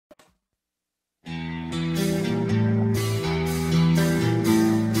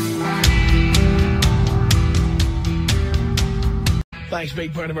Thanks for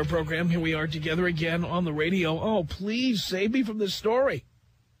being part of our program. Here we are together again on the radio. Oh, please save me from this story.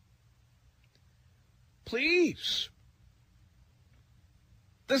 Please.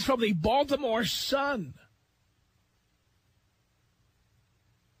 This is from the Baltimore Sun.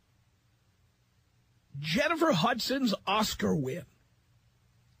 Jennifer Hudson's Oscar win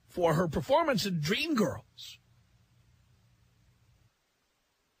for her performance in Dreamgirls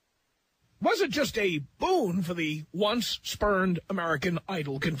wasn't just a boon for the once spurned American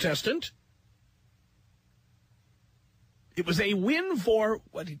Idol contestant. It was a win for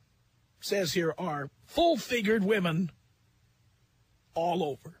what it says here are full-figured women all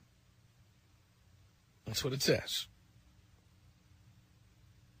over. That's what it says.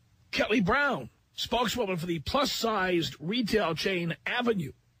 Kelly Brown, spokeswoman for the plus-sized retail chain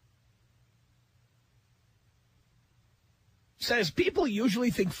Avenue, says people usually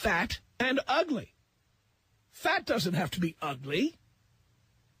think fat and ugly. Fat doesn't have to be ugly.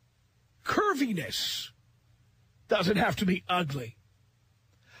 Curviness doesn't have to be ugly.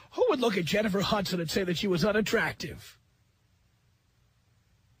 Who would look at Jennifer Hudson and say that she was unattractive?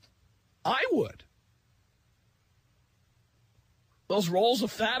 I would. Those rolls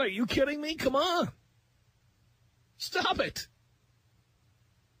of fat, are you kidding me? Come on. Stop it.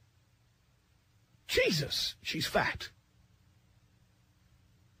 Jesus, she's fat.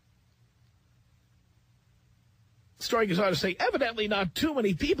 The story goes on to say, evidently not too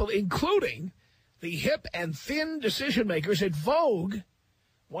many people, including the hip and thin decision makers at Vogue,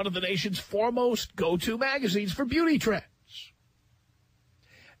 one of the nation's foremost go-to magazines for beauty trends.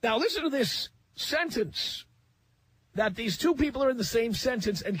 Now listen to this sentence, that these two people are in the same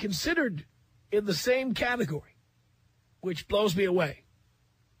sentence and considered in the same category, which blows me away.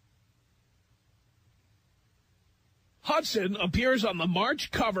 Hudson appears on the March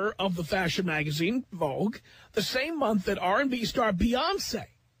cover of the fashion magazine, Vogue, the same month that R&B star Beyonce.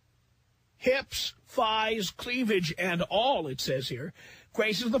 Hips, thighs, cleavage, and all, it says here,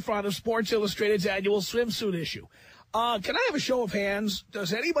 graces the front of Sports Illustrated's annual swimsuit issue. Can I have a show of hands?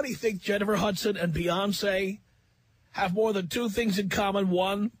 Does anybody think Jennifer Hudson and Beyonce have more than two things in common?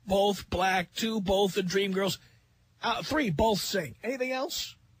 One, both black. Two, both the Dreamgirls. Three, both sing. Anything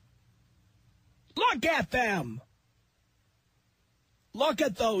else? Look at them. Look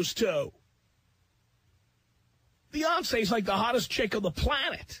at those two. Beyonce's like the hottest chick on the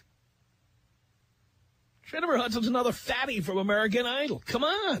planet. Jennifer Hudson's another fatty from American Idol. Come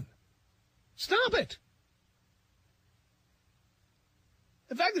on. Stop it.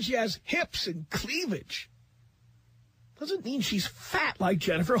 The fact that she has hips and cleavage doesn't mean she's fat like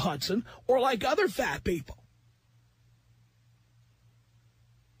Jennifer Hudson or like other fat people.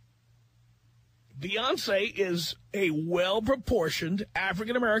 Beyonce is a well-proportioned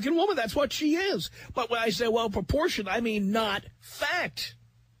African-American woman. That's what she is. But when I say well-proportioned, I mean not fat.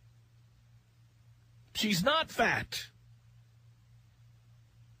 She's not fat.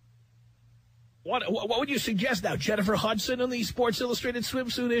 What would you suggest now? Jennifer Hudson in the Sports Illustrated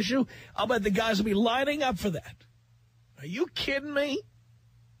swimsuit issue? I'll bet the guys will be lining up for that. Are you kidding me?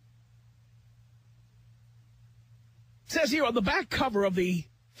 It says here on the back cover of the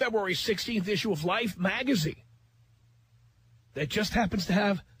February 16th issue of Life magazine that just happens to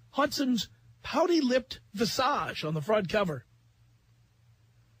have Hudson's pouty-lipped visage on the front cover.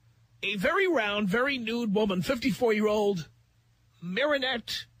 A very round, very nude woman, 54-year-old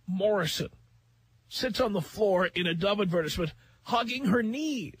Marinette Morrison, sits on the floor in a Dove advertisement, hugging her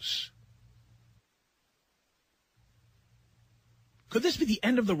knees. Could this be the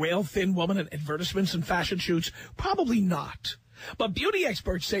end of the rail-thin woman in advertisements and fashion shoots? Probably not. But beauty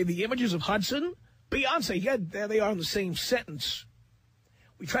experts say the images of Hudson, Beyonce, yeah, there they are in the same sentence.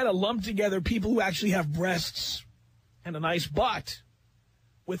 We try to lump together people who actually have breasts and a nice butt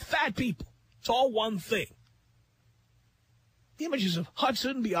with fat people. It's all one thing. The images of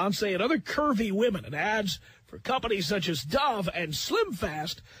Hudson, Beyonce, and other curvy women in ads for companies such as Dove and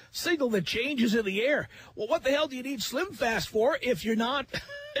SlimFast signal that change is in the air. Well, what the hell do you need SlimFast for if you're not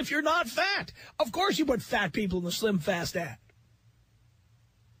fat? Of course you put fat people in the SlimFast ad.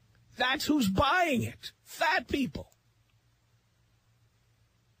 That's who's buying it. Fat people.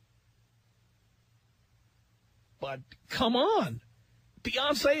 But come on.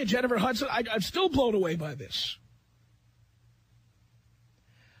 Beyonce and Jennifer Hudson, I'm still blown away by this.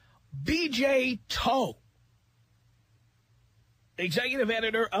 BJ Toe, executive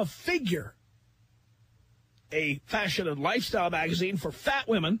editor of Figure, a fashion and lifestyle magazine for fat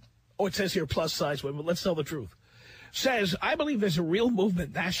women. Oh, it says here plus-size women. Let's tell the truth. Says, I believe there's a real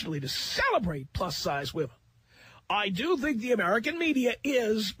movement nationally to celebrate plus-size women. I do think the American media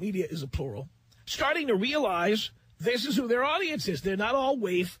is a plural, starting to realize This is who their audience is. They're not all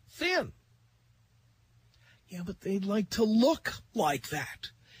waif thin. Yeah, but they'd like to look like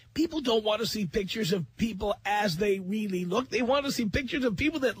that. People don't want to see pictures of people as they really look. They want to see pictures of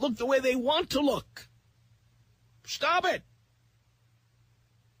people that look the way they want to look. Stop it.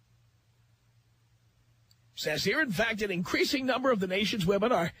 Says here, in fact, an increasing number of the nation's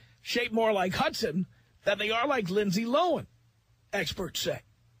women are shaped more like Hudson than they are like Lindsay Lohan, experts say.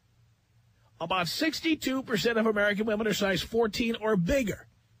 About 62% of American women are size 14 or bigger,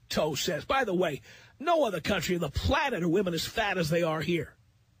 Toe says. By the way, no other country on the planet are women as fat as they are here.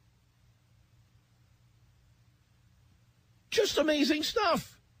 Just amazing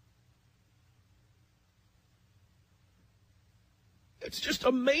stuff. It's just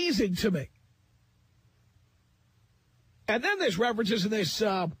amazing to me. And then there's references in this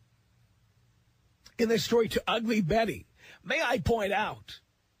story to Ugly Betty. May I point out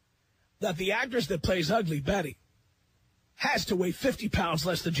that the actress that plays Ugly Betty has to weigh 50 pounds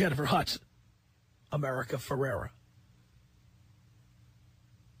less than Jennifer Hudson, America Ferrera.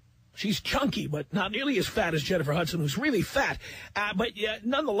 She's chunky, but not nearly as fat as Jennifer Hudson, who's really fat. But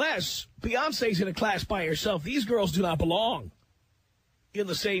nonetheless, Beyonce's in a class by herself. These girls do not belong in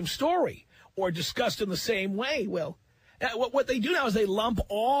the same story or discussed in the same way. Well, what they do now is they lump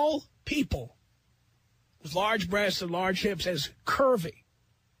all people with large breasts and large hips as curvy.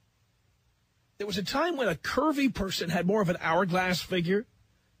 There was a time when a curvy person had more of an hourglass figure,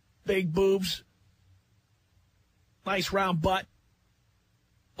 big boobs, nice round butt,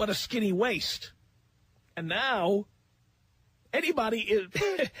 but a skinny waist. And now, everybody's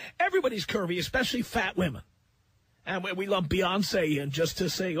curvy, especially fat women. And we lump Beyonce in just to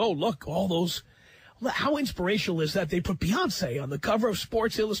say, oh, look, all those. How inspirational is that? They put Beyonce on the cover of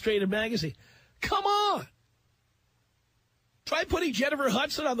Sports Illustrated magazine. Come on. Try putting Jennifer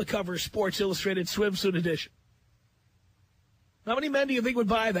Hudson on the cover of Sports Illustrated Swimsuit Edition. How many men do you think would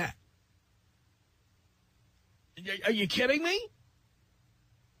buy that? Are you kidding me?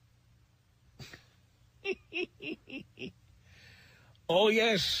 Oh,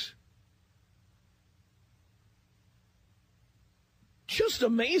 yes. Just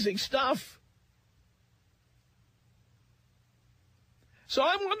amazing stuff. So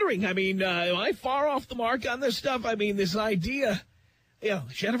I'm wondering, I mean, am I far off the mark on this stuff? I mean, this idea,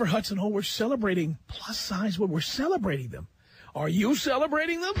 Jennifer Hudson, oh, we're celebrating plus size when we're celebrating them. Are you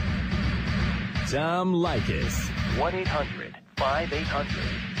celebrating them? Tom Leykis.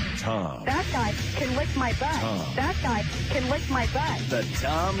 1-800-5800-TOM. That guy can lick my butt. Tom. That guy can lick my butt. The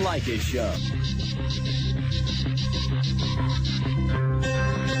Tom Leykis Show.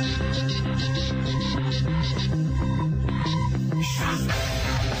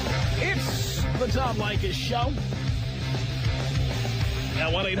 It's the Tom Leykis Show.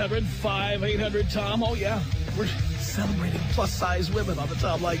 At 1-800-5800-TOM. Oh, yeah. We're celebrating plus-size women on the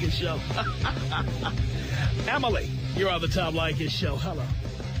Tom Leykis Show. Emily, you're on the Tom Leykis Show. Hello.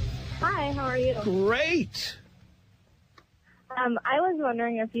 Hi, how are you? Great. I was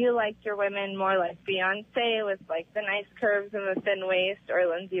wondering if you liked your women more like Beyonce with like the nice curves and the thin waist, or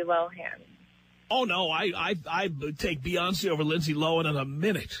Lindsay Lohan. Oh, no, I would take Beyonce over Lindsay Lohan in a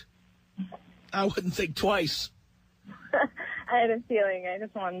minute. I wouldn't think twice. I had a feeling. I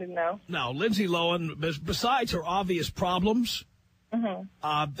just wanted to know. No, Lindsay Lohan, besides her obvious problems,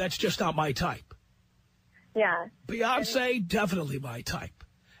 that's just not my type. Yeah. Beyonce, definitely my type.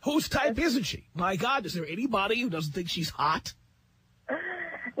 Whose type isn't she? My God, is there anybody who doesn't think she's hot?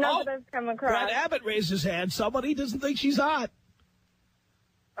 Not that I've come across. Brad Abbott raised his hand. Somebody doesn't think she's hot.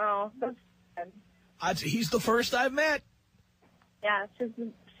 Oh, that's good. He's the first I've met. Yeah, she's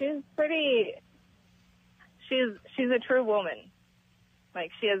pretty. She's a true woman. Like,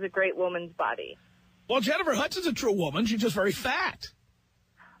 she has a great woman's body. Well, Jennifer Hudson's a true woman. She's just very fat.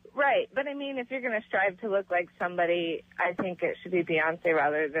 Right, but I mean, if you're going to strive to look like somebody, I think it should be Beyonce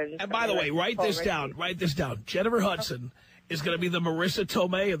rather than... And by the way, write this down. Jennifer Hudson is going to be the Marissa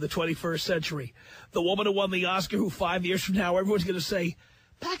Tomei of the 21st century. The woman who won the Oscar, who 5 years from now, everyone's going to say,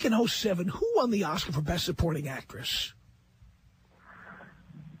 back in 2007, who won the Oscar for Best Supporting Actress?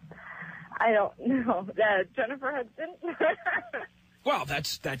 I don't know. Jennifer Hudson? Well,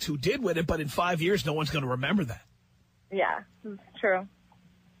 that's who did win it, but in 5 years, no one's going to remember that. Yeah, it's true.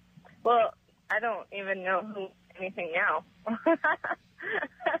 Well, I don't even know anything now.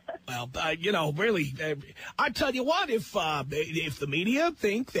 Well, really, I tell you what, if the media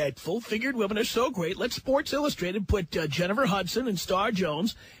think that full-figured women are so great, let Sports Illustrated put Jennifer Hudson and Star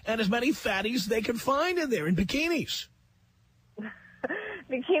Jones and as many fatties they can find in there in bikinis.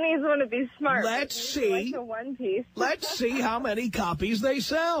 Bikinis want to be smart. Let's see. Like a one piece. Let's see how many copies they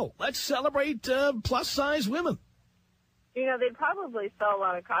sell. Let's celebrate plus-size women. You know, they'd probably sell a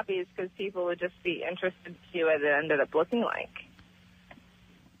lot of copies because people would just be interested to see what it ended up looking like.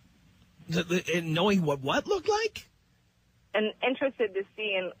 In knowing what looked like? And interested to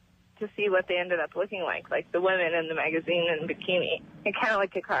see what they ended up looking like the women in the magazine in bikini. And kind of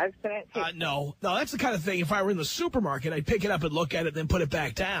like a car accident, too. No, that's the kind of thing, if I were in the supermarket, I'd pick it up and look at it and then put it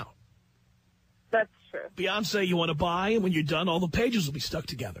back down. That's true. Beyonce, you want to buy, and when you're done, all the pages will be stuck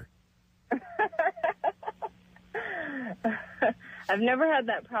together. I've never had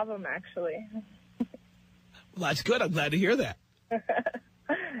that problem, actually. Well, that's good. I'm glad to hear that.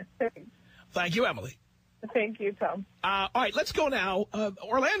 Thank you, Emily. Thank you, Tom. All right, let's go now.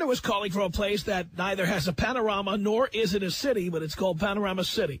 Orlando is calling from a place that neither has a panorama nor is it a city, but it's called Panorama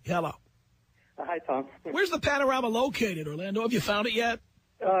City. Hello. Hi, Tom. Where's the panorama located, Orlando? Have you found it yet?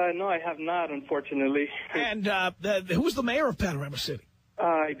 No, I have not, unfortunately. And who's the mayor of Panorama City?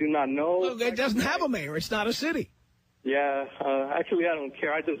 I do not know. Well, it doesn't have a mayor. It's not a city. Yeah, actually, I don't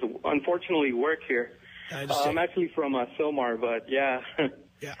care. I just unfortunately work here. I'm actually from Sylmar, but yeah.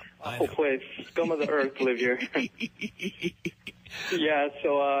 Yeah, whole place, scum of the earth live here. Yeah,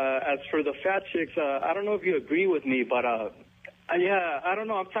 so as for the fat chicks, I don't know if you agree with me, but yeah, I don't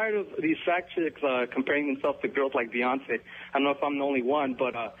know. I'm tired of these fat chicks comparing themselves to girls like Beyonce. I don't know if I'm the only one,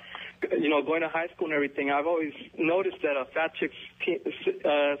 but you know, going to high school and everything, I've always noticed that fat chicks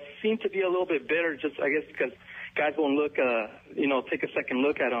seem to be a little bit bitter, just I guess because guys won't look, you know, take a second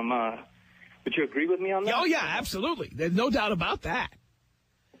look at them. Would you agree with me on that? Oh, yeah, absolutely. There's no doubt about that.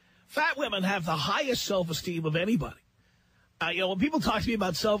 Fat women have the highest self-esteem of anybody. You know, when people talk to me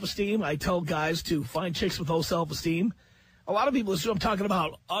about self-esteem, I tell guys to find chicks with low self-esteem. A lot of people assume I'm talking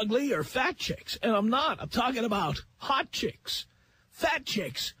about ugly or fat chicks, and I'm not. I'm talking about hot chicks. Fat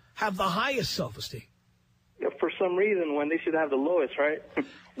chicks have the highest self-esteem. Yeah, for some reason, when they should have the lowest, right?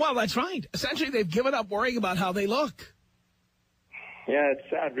 Well, that's right. Essentially, they've given up worrying about how they look. Yeah, it's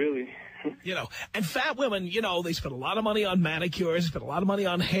sad, really. You know, and fat women, you know, they spend a lot of money on manicures, spend a lot of money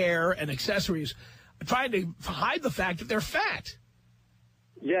on hair and accessories, trying to hide the fact that they're fat.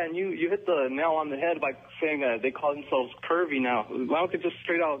 Yeah, and you hit the nail on the head by saying they call themselves curvy now. Why don't they just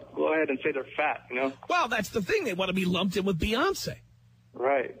straight out go ahead and say they're fat, you know? Well, that's the thing. They want to be lumped in with Beyonce.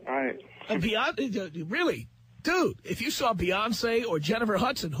 Right, right. And Beyonce, really, dude, if you saw Beyonce or Jennifer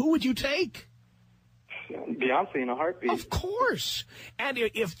Hudson, who would you take? Beyonce in a heartbeat. Of course. And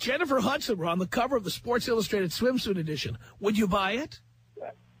if Jennifer Hudson were on the cover of the Sports Illustrated swimsuit edition, would you buy it?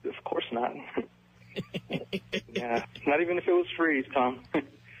 Of course not. Yeah, not even if it was free, Tom.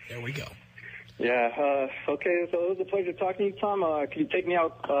 There we go. Yeah, okay, so it was a pleasure talking to you, Tom. Can you take me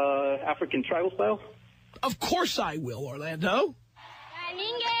out African tribal style? Of course I will, Orlando.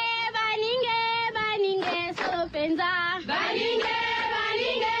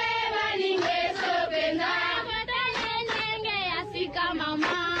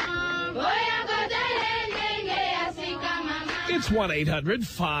 It's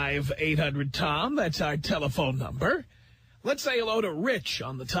 1-800-5800-TOM. That's our telephone number. Let's say hello to Rich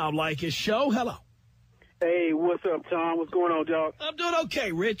on the Tom Leykis show. Hello. Hey, what's up, Tom? What's going on, dog? I'm doing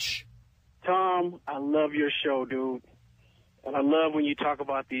okay, Rich. Tom, I love your show, dude. And I love when you talk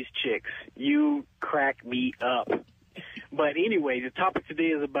about these chicks. You crack me up. But anyway, the topic today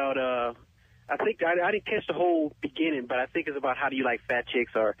is about, I think, I didn't catch the whole beginning, but I think it's about how do you like fat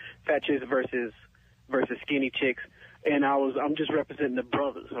chicks or fat chicks versus skinny chicks. And I'm just representing the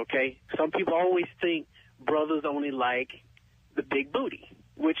brothers, okay? Some people always think brothers only like the big booty,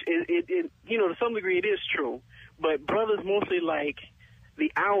 which it you know, to some degree it is true. But brothers mostly like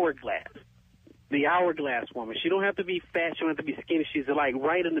the hourglass woman. She don't have to be fat. She don't have to be skinny. She's like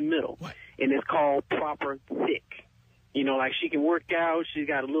right in the middle. What? And it's called proper thick. You know, like she can work out. She's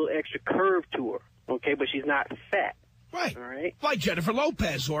got a little extra curve to her, okay? But she's not fat. Right. All right? Like Jennifer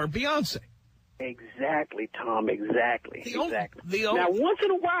Lopez or Beyonce. Exactly, Tom. Exactly. Now, once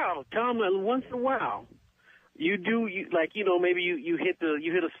in a while, Tom, you maybe you hit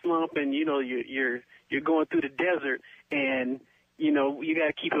a slump, and you know you're going through the desert, and you know you got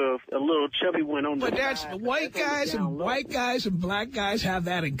to keep a little chubby one on the side. But that's white guys and black guys have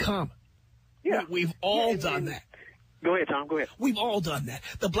that in common. Yeah, we've all done that. Go ahead, Tom. Go ahead. We've all done that.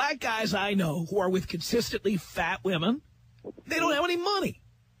 The black guys I know who are with consistently fat women, they don't have any money.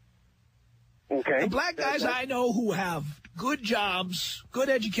 Okay. The black guys I know who have good jobs, good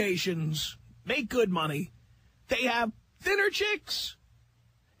educations, make good money, they have thinner chicks.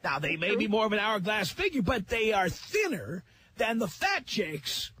 Now, they may be more of an hourglass figure, but they are thinner than the fat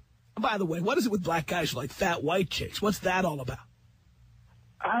chicks. And by the way, what is it with black guys who like fat white chicks? What's that all about?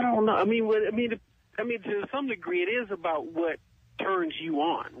 I don't know. I mean, to some degree, it is about what turns you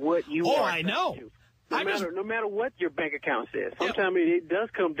on, what you are. Oh, I know. No matter what your bank account says. Sometimes it does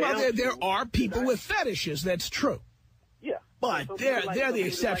come down. Well, there are people with fetishes. That's true. Yeah. But they're the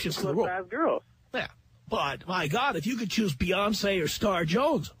exceptions to the rule. Girls. Yeah. But, my God, if you could choose Beyonce or Star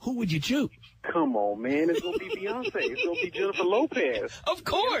Jones, who would you choose? Come on, man. It's going to be Beyonce. It's going to be Jennifer Lopez. Of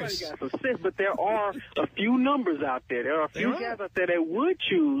course. Everybody got some sense, but there are a few numbers out there. There are a few guys out there that would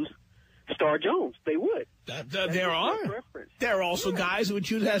choose Star Jones. They would. There are. There are also guys who would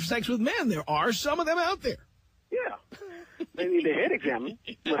choose to have sex with men. There are some of them out there. Yeah. They need their head examined.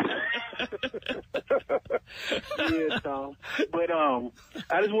 Yeah, Tom. But I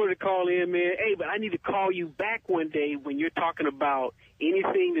just wanted to call in, man. Hey, but I need to call you back one day when you're talking about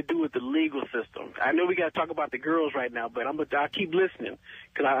anything to do with the legal system. I know we got to talk about the girls right now, but I'll keep listening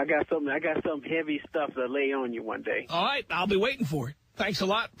because I got some heavy stuff to lay on you one day. All right, I'll be waiting for it. Thanks a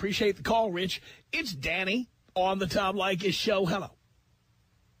lot. Appreciate the call, Rich. It's Danny on the Tom Leykis Show. Hello.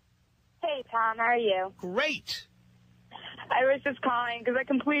 Hey, Tom, how are you? Great. I was just calling because I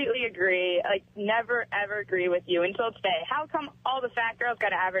completely agree. Like, never, ever agree with you until today. How come all the fat girls got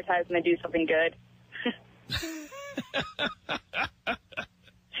to advertise when they do something good?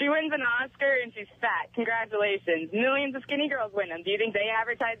 She wins an Oscar and she's fat. Congratulations. Millions of skinny girls win them. Do you think they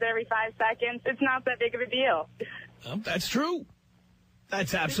advertise it every 5 seconds? It's not that big of a deal. That's true.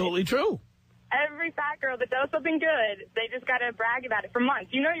 That's absolutely true. Every fat girl that does something good, they just got to brag about it for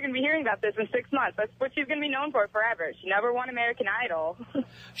months. You know you're going to be hearing about this in 6 months. That's what she's going to be known for forever. She never won American Idol.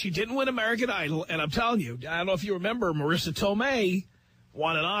 She didn't win American Idol, and I'm telling you, I don't know if you remember, Marissa Tomei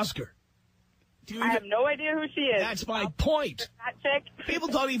won an Oscar. I have no idea who she is. That's my point. Fat chick? People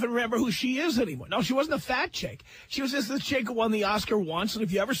don't even remember who she is anymore. No, she wasn't a fat chick. She was just the chick who won the Oscar once, and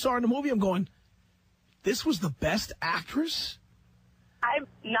if you ever saw her in the movie, I'm going, this was the best actress? I've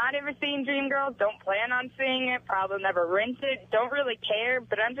not ever seen Dreamgirls, don't plan on seeing it, probably never rent it, don't really care,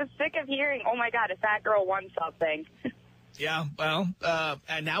 but I'm just sick of hearing, oh my God, a fat girl won something. Yeah, well,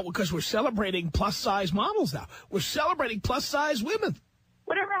 and now because we're celebrating plus-size models now. We're celebrating plus-size women.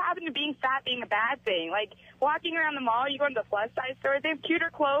 Whatever happened to being fat being a bad thing? Like, walking around the mall, you go to the plus-size stores, they have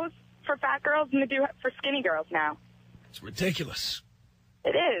cuter clothes for fat girls than they do for skinny girls now. It's ridiculous.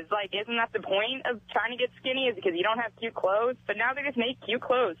 It is. Like, isn't that the point of trying to get skinny is because you don't have cute clothes? But now they just make cute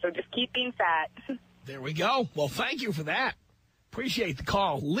clothes, so just keep being fat. There we go. Well, thank you for that. Appreciate the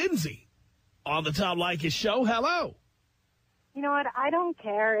call. Lindsay on the Tom Leykis Show. Hello. You know what? I don't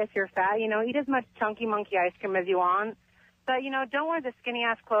care if you're fat. You know, eat as much Chunky Monkey ice cream as you want. But, you know, don't wear the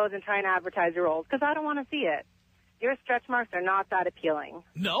skinny-ass clothes and try and advertise your rolls, because I don't want to see it. Your stretch marks are not that appealing.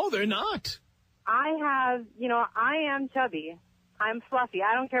 No, they're not. I am chubby. I'm fluffy.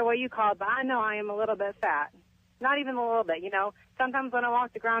 I don't care what you call it, but I know I am a little bit fat. Not even a little bit, you know. Sometimes when I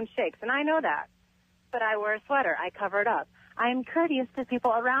walk, the ground shakes, and I know that. But I wear a sweater. I cover it up. I am courteous to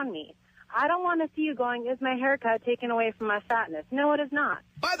people around me. I don't want to see you going, is my haircut taken away from my fatness? No, it is not.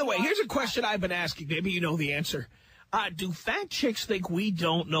 By the way, here's a question I've been asking. Maybe you know the answer. Do fat chicks think we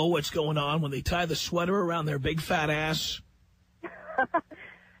don't know what's going on when they tie the sweater around their big fat ass?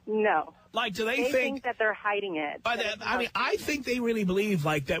 No. Like, do they think that they're hiding it? I think they really believe,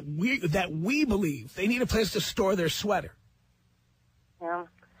 like, that we believe they need a place to store their sweater. Yeah.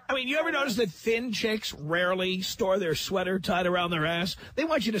 I mean, you ever notice that thin chicks rarely store their sweater tied around their ass? They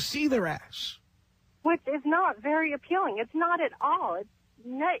want you to see their ass. Which is not very appealing. It's not at all.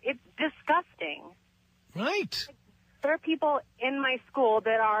 It's disgusting. Right. There are people in my school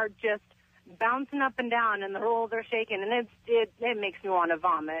that are just bouncing up and down, and the rolls are shaking, and it makes me want to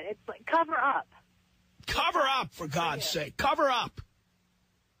vomit. It's like, cover up. Cover up, for God's sake. Cover up.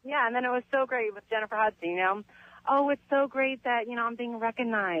 Yeah, and then it was so great with Jennifer Hudson, you know. Oh, it's so great that, you know, I'm being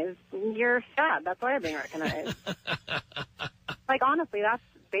recognized. You're fat. That's why I'm being recognized. Like, honestly, that's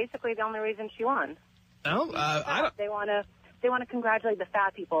basically the only reason she won. Oh, I don't... They want to congratulate the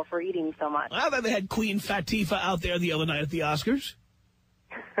fat people for eating so much. Well, then they had Queen Fatifa out there the other night at the Oscars.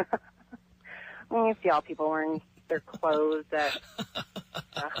 You see all people wearing their clothes that...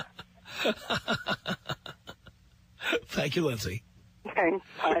 Thank you, Lindsay. Okay,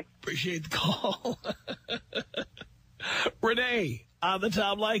 bye. Appreciate the call. Renee on the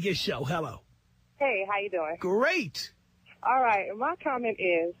Tom Leykis Show. Hello. Hey, how you doing? Great. All right, my comment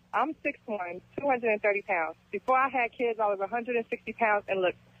is, I'm 6'1", 230 pounds. Before I had kids, I was 160 pounds and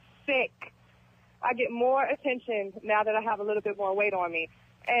looked sick. I get more attention now that I have a little bit more weight on me,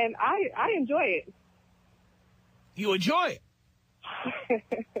 and I enjoy it. You enjoy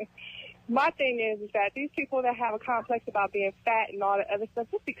it? My thing is that these people that have a complex about being fat and all that other stuff,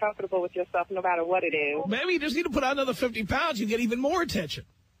 just be comfortable with yourself no matter what it is. Well, maybe you just need to put on another 50 pounds. You get even more attention.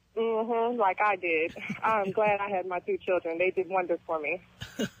 Mm-hmm, like I did. I'm glad I had my 2 children. They did wonders for me.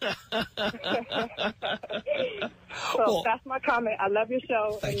 So that's my comment. I love your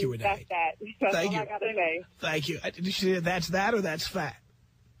show. Thank you, Renee. That's that. That's Thank all you. I got to say. Thank you. Did you say that's that or that's fat?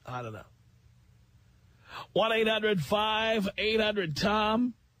 I don't know.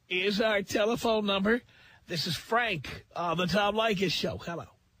 1-800-5800-TOM is our telephone number. This is Frank on the Tom Leykis Show. Hello.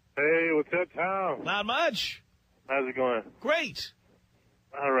 Hey, what's up, Tom? Not much. How's it going? Great.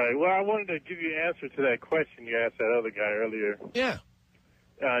 All right. Well, I wanted to give you an answer to that question you asked that other guy earlier. Yeah.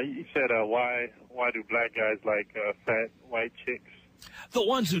 You said, why do black guys like fat white chicks? The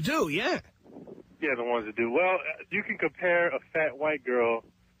ones who do, yeah. Yeah, the ones that do. Well, you can compare a fat white girl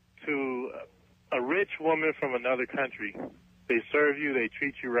to a rich woman from another country. They serve you, they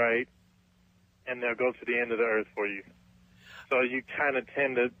treat you right, and they'll go to the end of the earth for you. So you kind of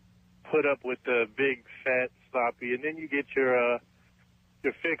tend to put up with the big, fat, sloppy, and then you get your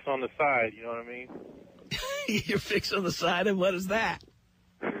fix on the side, you know what I mean? Your fix on the side, and what is that?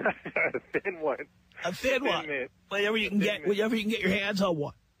 A thin one. A thin one. Mint. Whenever you can get your hands on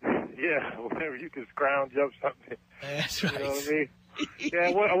one. Yeah, whenever you can scrounge up something. That's right. You know what I mean? Yeah,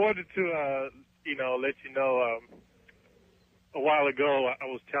 I wanted to, let you know, a while ago I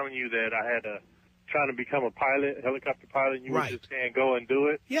was telling you that I had trying to become a pilot, a helicopter pilot, and you were just saying go and do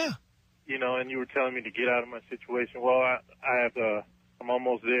it. Yeah. You know, and you were telling me to get out of my situation. Well, I'm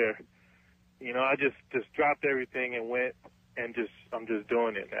almost there. You know, I just dropped everything and went, and I'm just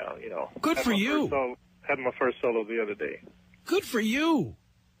doing it now, you know. Good for you. Had my first solo the other day. Good for you.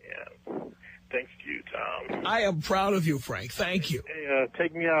 Yeah. Thanks to you, Tom. I am proud of you, Frank. Thank you. Hey,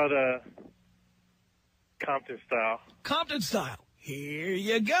 take me out Compton style. Compton style. Here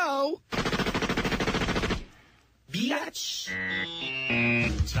you go. Biatch.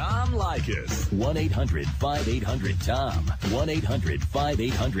 Tom Leykis. 1-800-5800-TOM.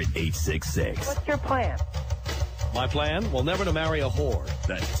 1-800-5800-866. What's your plan? My plan? Well, never to marry a whore.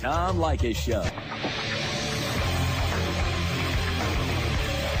 The Tom Leykis Show.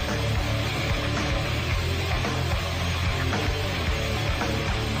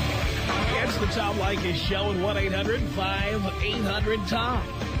 It's the Tom Leykis Show at 1-800-5800-TOM.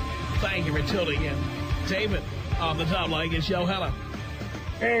 Thank you for tuning in. David on the Tom Leykis Show. Hello.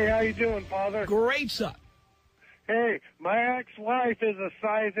 Hey, how you doing, Father? Great, son. Hey, my ex-wife is a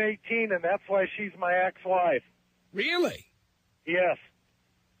size 18, and that's why she's my ex-wife. Really? Yes.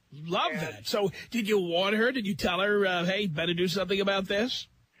 Love that. So did you warn her? Did you tell her, hey, better do something about this?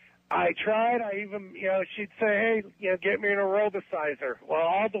 I tried. I even, she'd say, hey, get me an aerobicizer. Well,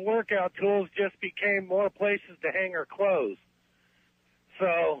 all the workout tools just became more places to hang her clothes.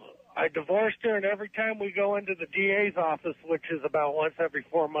 So I divorced her, and every time we go into the DA's office, which is about once every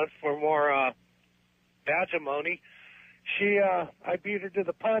 4 months for more matrimony, I beat her to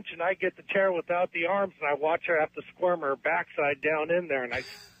the punch, and I get the chair without the arms, and I watch her have to squirm her backside down in there, and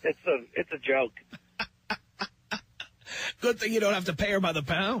it's a joke. Good thing you don't have to pay her by the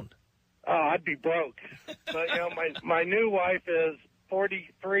pound. Oh, I'd be broke. But, my new wife is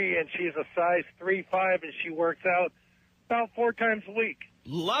 43, and she's a size 3'5", and she works out about 4 times a week.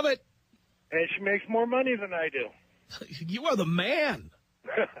 Love it. And she makes more money than I do. You are the man.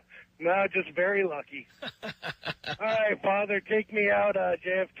 No, just very lucky. All right, Father, take me out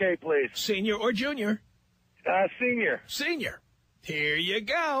JFK, please. Senior or junior? Senior. Senior. Here you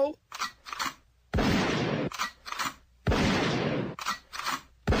go.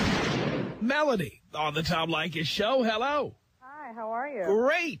 Melody on the Tom Leykis Show. Hello. Hi, how are you?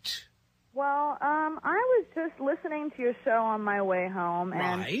 Great. Well, I was just listening to your show on my way home,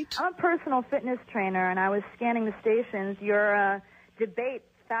 and I'm a personal fitness trainer, and I was scanning the stations. Your debate,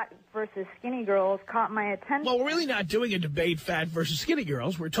 fat versus skinny girls, caught my attention. Well, we're really not doing a debate, fat versus skinny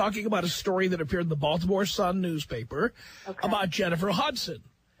girls. We're talking about a story that appeared in the Baltimore Sun newspaper about Jennifer Hudson.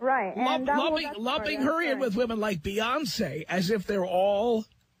 Right. And lumping her in with women like Beyonce as if they're all,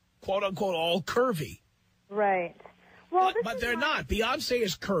 quote-unquote, all curvy. Right. Well, but they're not. Beyonce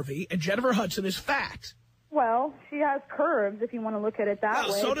is curvy, and Jennifer Hudson is fat. Well, she has curves, if you want to look at it that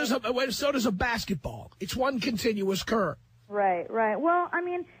way. So does a basketball. It's one continuous curve. Right, right. Well, I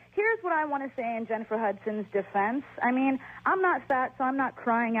mean, here's what I want to say in Jennifer Hudson's defense. I mean, I'm not fat, so I'm not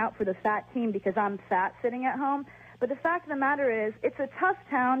crying out for the fat team because I'm fat sitting at home. But the fact of the matter is, it's a tough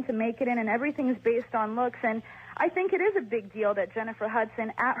town to make it in, and everything's based on looks. And I think it is a big deal that Jennifer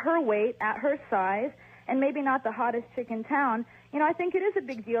Hudson, at her weight, at her size, and maybe not the hottest chick in town, I think it is a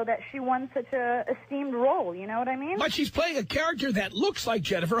big deal that she won such a esteemed role, you know what I mean? But she's playing a character that looks like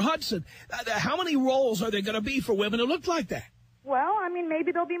Jennifer Hudson. How many roles are there going to be for women who look like that? Well, I mean,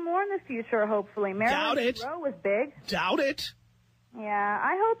 maybe there'll be more in the future, hopefully. Doubt it. Marilyn Monroe was big. Doubt it. Yeah,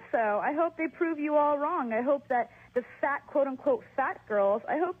 I hope so. I hope they prove you all wrong. I hope that the fat, quote-unquote, fat girls,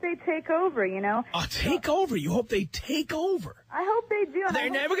 I hope they take over, you know? Take over? You hope they take over? I hope they do. They're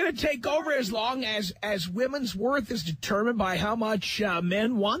never going to take over as long as women's worth is determined by how much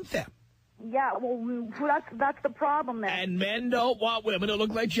men want them. Yeah, well, that's the problem there. And men don't want women to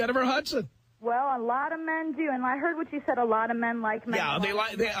look like Jennifer Hudson. Well, a lot of men do, and I heard what you said. A lot of men like men.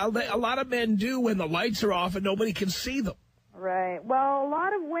 Yeah, a lot of men do when the lights are off and nobody can see them. Right. Well, a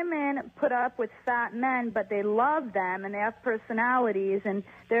lot of women put up with fat men, but they love them, and they have personalities, and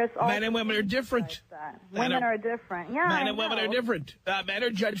there's all men and women are different. Women are different. Yeah, men and women are different. Men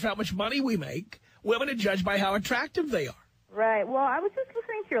are judged by how much money we make. Women are judged by how attractive they are. Right. Well, I was just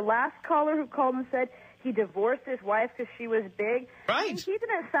listening to your last caller who called and said he divorced his wife because she was big. Right. I mean, he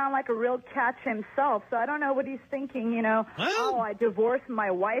didn't sound like a real catch himself, so I don't know what he's thinking, you know. Well, I divorced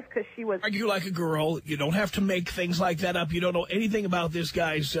my wife because she was... Argue like a girl. You don't have to make things like that up. You don't know anything about this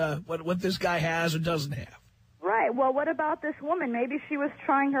guy's, what this guy has or doesn't have. Right. Well, what about this woman? Maybe she was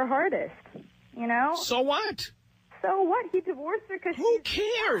trying her hardest, you know? So what? So what? He divorced her because Who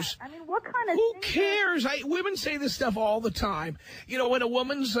cares? I mean, what kind of... Who cares? Women say this stuff all the time. You know, when a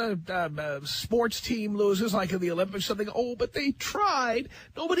woman's sports team loses, like in the Olympics, something, oh, but they tried.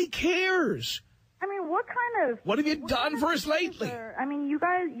 Nobody cares. I mean, what kind of... What have you done for us lately? I mean, you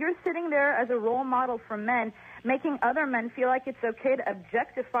guys, you're sitting there as a role model for men, making other men feel like it's okay to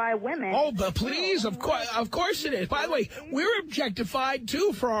objectify women. Oh, but please, of course it is. By the way, we're objectified,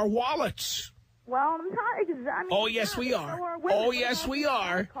 too, for our wallets. Well, not exactly. Oh, yes, we are. Oh, yes, we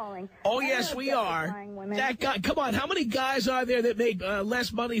are. Oh, yes, we are. That guy, come on, how many guys are there that make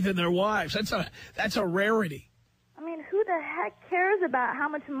less money than their wives? That's a rarity. I mean, who the heck cares about how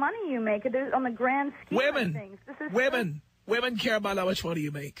much money you make on the grand scheme of things? Women care about how much money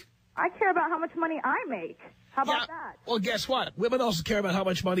you make. I care about how much money I make. How about that? Well, guess what? Women also care about how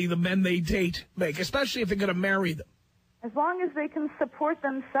much money the men they date make, especially if they're going to marry them. As long as they can support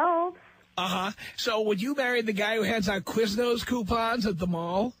themselves. Uh-huh. So would you marry the guy who hands out Quiznos coupons at the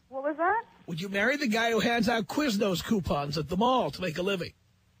mall? What was that? Would you marry the guy who hands out Quiznos coupons at the mall to make a living?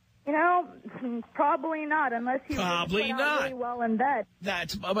 You know, probably not, unless he's really well in bed.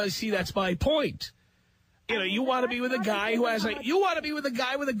 That's my point. You know, you want to be with a guy who has with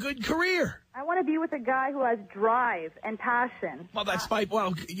a good career. I want to be with a guy who has drive and passion.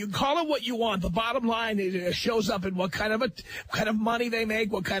 Well, you call it what you want. The bottom line is it shows up in what kind of money they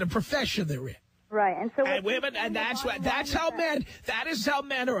make, what kind of profession they're in. Right, and so women, and that is how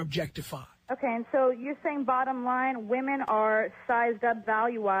men are objectified. Okay, and so you're saying bottom line, women are sized up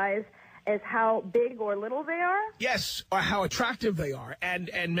value-wise as how big or little they are? Yes, or how attractive they are. And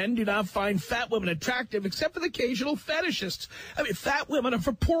men do not find fat women attractive, except for the occasional fetishists. I mean, fat women are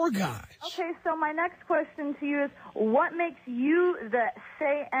for poor guys. Okay, so my next question to you is, what makes you the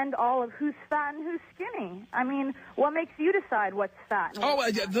say-and-all of who's fat and who's skinny? I mean, what makes you decide what's fat?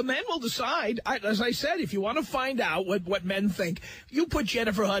 And the men will decide. As I said, if you want to find out what men think, you put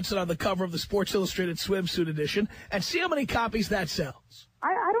Jennifer Hudson on the cover of the Sports Illustrated swimsuit edition and see how many copies that sells.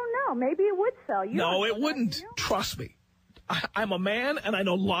 I don't know. Maybe it would sell. No, it wouldn't. Trust me. I'm a man, and I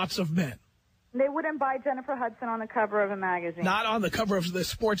know lots of men. They wouldn't buy Jennifer Hudson on the cover of a magazine. Not on the cover of the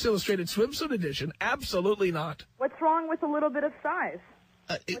Sports Illustrated swimsuit edition. Absolutely not. What's wrong with a little bit of size?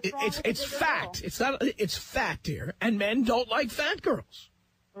 It's fact. It's fact here, and men don't like fat girls.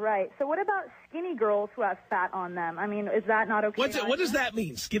 Right. So what about skinny girls who have fat on them? I mean, is that not okay? What does that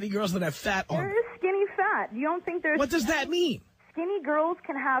mean? Skinny girls that have fat on them? There is skinny fat. You don't think there's... What does that mean? Skinny girls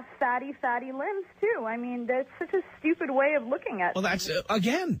can have fatty limbs, too. I mean, that's such a stupid way of looking at it. Well, that's,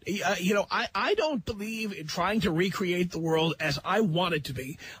 again, I don't believe in trying to recreate the world as I want it to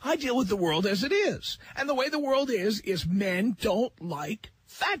be. I deal with the world as it is. And the way the world is men don't like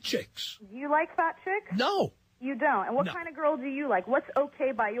fat chicks. Do you like fat chicks? No. You don't? And what kind of girl do you like? What's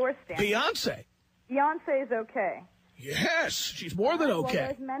okay by your standards? Beyonce. Beyonce is okay. Yes, she's more than okay. Well,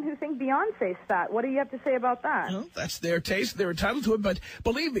 there's men who think Beyonce's fat. What do you have to say about that? Well, that's their taste. They're entitled to it. But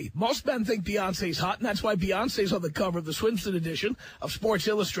believe me, most men think Beyonce's hot, and that's why Beyonce's on the cover of the swimsuit edition of Sports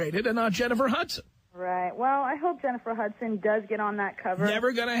Illustrated and not Jennifer Hudson. Right. Well, I hope Jennifer Hudson does get on that cover.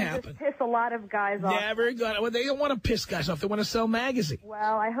 Never going to happen. Just piss a lot of guys off. Never going to. Well, they don't want to piss guys off. They want to sell magazines.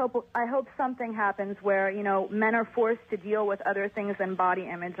 Well, I hope something happens where, men are forced to deal with other things than body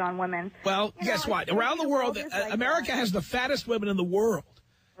image on women. Well, guess what? Around the world, America has the fattest women in the world.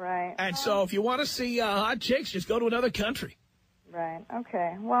 Right. And so if you want to see hot chicks, just go to another country. Right.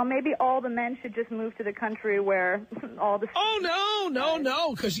 Okay. Well, maybe all the men should just move to the country where all the... Oh,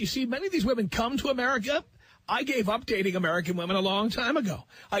 no. Because, you see, many of these women come to America. I gave up dating American women a long time ago.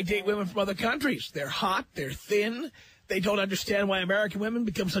 I date women from other countries. They're hot. They're thin. they don't understand why American women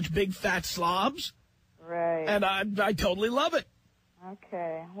become such big fat slobs. Right. And I totally love it.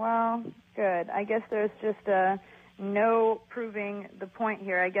 Okay. Well, good. I guess there's just no proving the point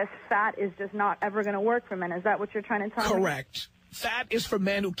here. I guess fat is just not ever going to work for men. Is that what you're trying to tell me? Correct. Fat is for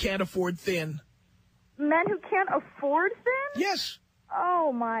men who can't afford thin. Men who can't afford thin? Yes.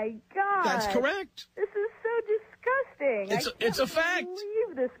 Oh, my God. That's correct. This is so disgusting. It's a fact. I can't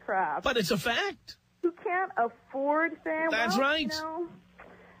believe this crap. But it's a fact. Who can't afford thin? That's well, right. You know,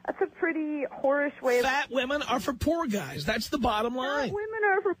 that's a pretty whorish way of... Fat women are for poor guys. That's the bottom line. Fat women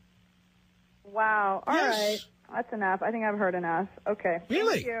are for... Wow. All Yes. right. That's enough. I think I've heard enough. Okay.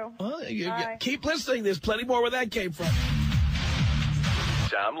 Really? Thank you. Well, Bye. keep listening. There's plenty more where that came from.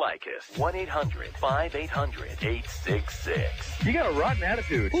 Tom Leykis. 1-800-5800-866. You got a rotten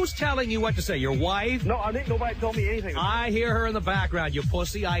attitude. Who's telling you what to say? Your wife? No, I think nobody told me anything. I hear her in the background, you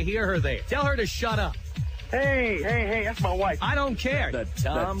pussy. I hear her there. Tell her to shut up. Hey, that's my wife. I don't care. The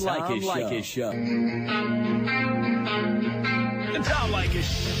Tom Leykis Show. The Tom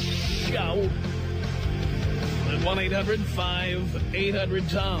Leykis Show. At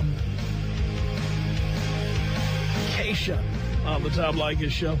 1-800-5800-TOM. Keisha on the Tom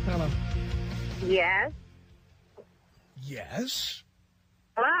Leykis Show. Hello. Yes. Yes.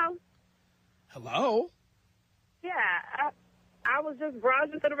 Hello? Hello? Yeah, I was just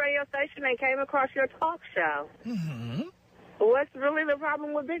browsing through the radio station and came across your talk show. Mm-hmm. What's really the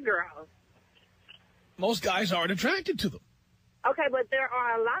problem with big girls? Most guys aren't attracted to them. Okay, but there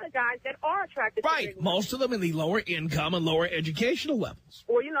are a lot of guys that are attracted to big Right. Most of them in the lower income and lower educational levels.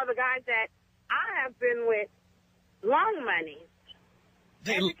 Well, you know, the guys that I have been with, long money,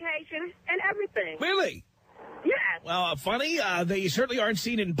 education, and everything. Really? Yes. Well, funny, they certainly aren't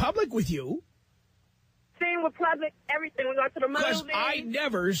seen in public with you. Seen with public, everything. We go to the Because movies. I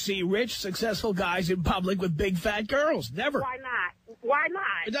never see rich, successful guys in public with big fat girls. Never. Why not? Why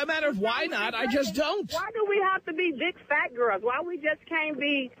not? It doesn't matter if why not. I just don't. Why do we have to be big fat girls? Why we just can't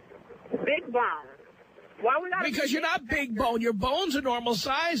be big bone? Why we gotta Because be you're not big bone. Your bones are normal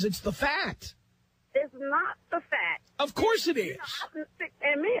size. It's the fat. It's not the fat. Of course it is.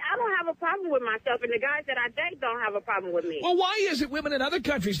 And me, I don't have a problem with myself, and the guys that I date don't have a problem with me. Well, why is it women in other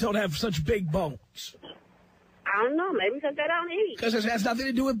countries don't have such big bones? I don't know. Maybe because they don't eat. Because it has nothing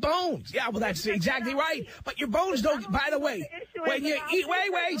to do with bones. Yeah, well, that's exactly right. But your bones don't, by the way, when you eat,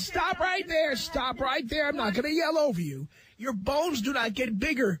 wait, stop right there. Stop right there. I'm not going to yell over you. Your bones do not get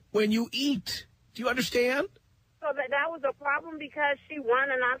bigger when you eat. Do you understand? So that was a problem because she won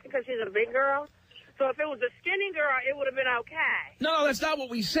and not because she's a big girl? So if it was a skinny girl, it would have been okay. No, that's not what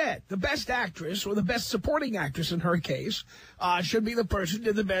we said. The best actress, or the best supporting actress in her case, should be the person who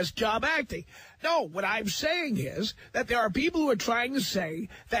did the best job acting. No, what I'm saying is that there are people who are trying to say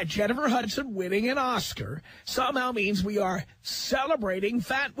that Jennifer Hudson winning an Oscar somehow means we are celebrating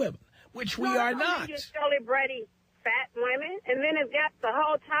fat women, which we are not. You're celebrating fat women, and then it's got the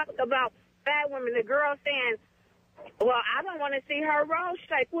whole topic about fat women. The girl saying, well, I don't want to see her roll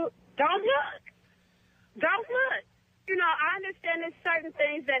shape. Well, don't look. Don't look. You know, I understand there's certain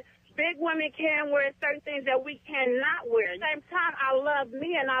things that big women can wear, certain things that we cannot wear. At the same time, I love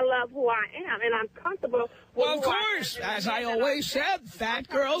me and I love who I am, and I'm comfortable with Well, of course, as I always said, fat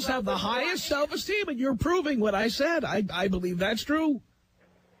girls have the highest self-esteem, and you're proving what I said. I believe that's true.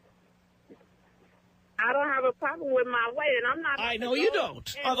 I don't have a problem with my weight, and I'm not... I know you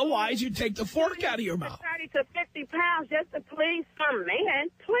don't. Otherwise, you'd take the fork out of your mouth. 30 to 50 pounds just to please some man,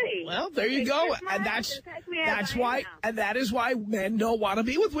 please. Well, there you go. And that's why, and that is why men don't want to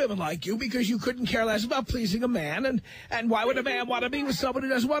be with women like you, because you couldn't care less about pleasing a man. And why would a man want to be with someone who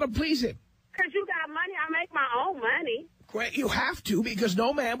doesn't want to please him? Because you got money, I make my own money. Great, you have to, because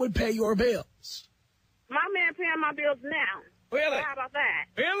no man would pay your bills. My man paying my bills now. Really? So how about that?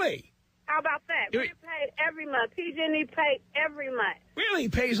 Really? How about that? We're paid every month. PG&E paid every month. Really? He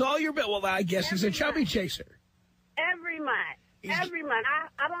pays all your bills? Well, I guess he's a chubby chaser. Every month. Every month.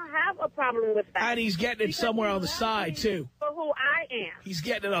 I don't have a problem with that. And he's getting it somewhere on the side, too. For who I am. He's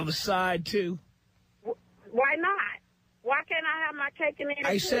getting it on the side, too. Why not? Why can't I have my cake and eat it?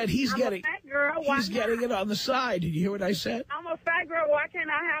 I said he's getting a fat girl. He's getting it on the side. Did you hear what I said? I'm a fat girl. Why can't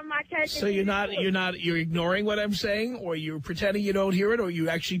I have my cake? So you're ignoring what I'm saying, or you're pretending you don't hear it, or you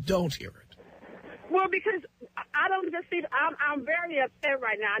actually don't hear it? Well, because I don't just see. I'm very upset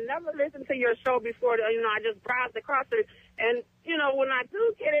right now. I never listened to your show before. You know, I just browsed across it, and you know, when I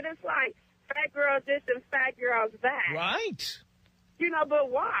do get it, it's like fat girls this and fat girls that. Right. You know, but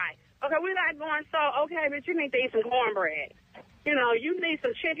why? Okay, we're not going so, okay, but you need to eat some cornbread. You know, you need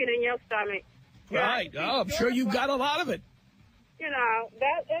some chicken in your stomach. Right. Oh, I'm sure you've got a lot of it. You know,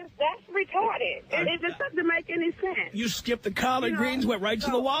 that's retarded. It just doesn't make any sense. You skipped the collard greens, went right to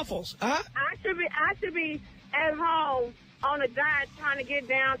the waffles. Huh? I should be at home on a diet trying to get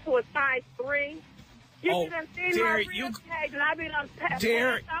down to a size 3. You should have seen my rib cage, and I be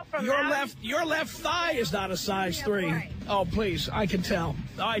your left thigh is not a size 3. Oh, please, I can tell.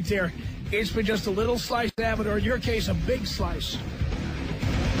 All right, dear. It's been just a little slice of Abbott, or in your case, a big slice.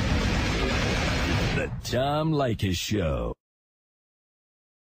 The Tom Leykis Show.